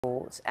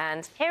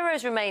And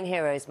heroes remain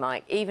heroes,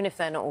 Mike, even if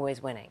they're not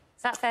always winning.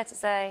 Is that fair to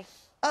say?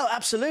 Oh,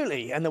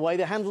 absolutely. And the way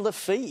they handled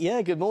defeat,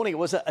 yeah, good morning. It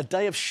was a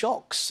day of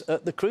shocks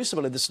at the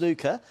Crucible in the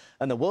snooker,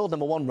 and the world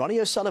 #1, Ronnie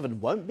O'Sullivan,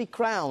 won't be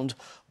crowned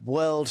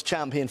world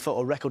champion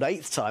for a record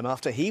 8th time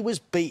after he was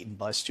beaten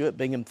by Stuart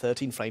Bingham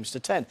 13 frames to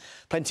 10.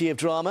 Plenty of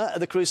drama at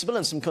the Crucible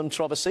and some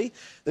controversy.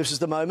 This was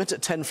the moment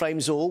at 10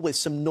 frames all with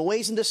some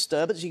noise and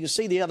disturbance. You can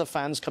see the other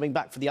fans coming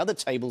back for the other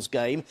tables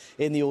game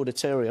in the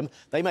auditorium.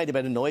 They made a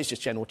bit of noise,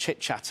 just general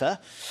chit-chatter,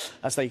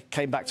 as they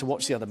came back to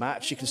watch the other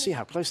match. You can see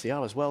how close they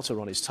are as well to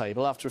Ronnie's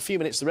table. After a few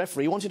minutes, the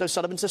referee wanted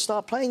O'Sullivan to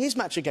start playing his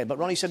match again, but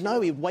Ronnie said no,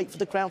 he'd wait for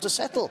the crowd to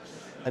settle.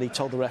 And he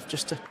told the ref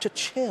just to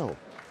chill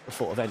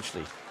before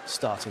eventually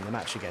starting the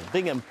match again.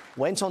 Bingham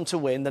went on to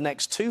win the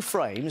next 2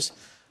 frames,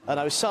 and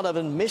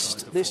O'Sullivan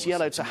missed this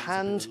yellow to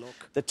hand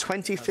the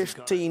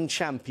 2015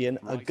 champion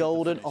a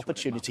golden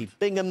opportunity.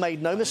 Bingham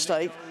made no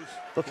mistake,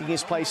 booking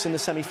his place in the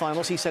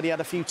semi-finals. He said he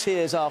had a few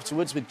tears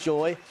afterwards with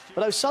joy,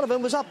 but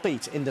O'Sullivan was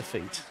upbeat in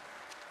defeat.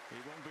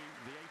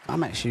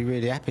 I'm actually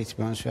really happy, to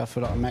be honest with you. I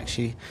feel like I'm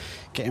actually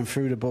getting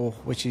through the ball,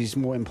 which is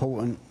more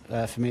important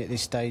for me at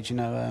this stage. You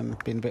know,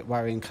 been a bit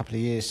worrying a couple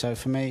of years. So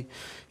for me,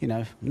 you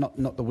know,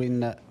 not the win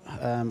that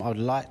I would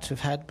like to have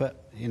had,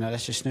 but, you know,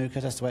 that's just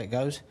snooker. That's the way it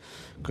goes.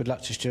 Good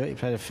luck to Stuart. He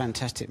played a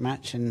fantastic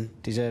match and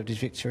deserved his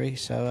victory.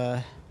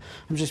 So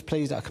I'm just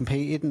pleased that I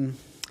competed and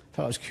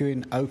felt I was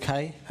queuing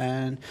OK.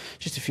 And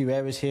just a few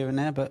errors here and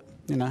there, but,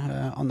 you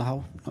know, on the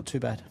whole, not too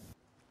bad.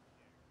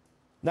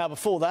 Now,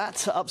 before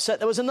that upset,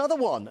 there was another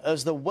one,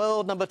 as the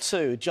world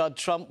 #2, Judd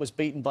Trump, was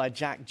beaten by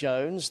Jack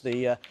Jones.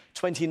 The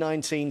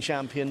 2019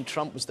 champion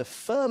Trump was the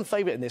firm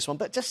favourite in this one,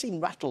 but just seemed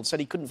rattled,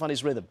 said he couldn't find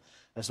his rhythm,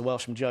 as the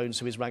Welshman Jones,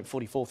 who is ranked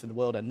 44th in the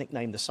world and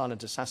nicknamed the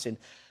Silent Assassin,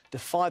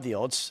 defied the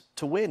odds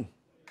to win.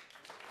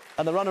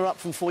 And the runner-up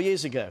from 4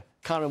 years ago,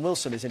 Kyron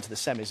Wilson, is into the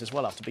semis as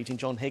well after beating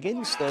John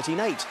Higgins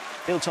 13-8.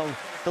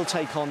 He'll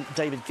take on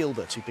David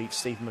Gilbert, who beat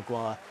Stephen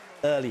Maguire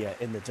earlier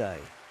in the day.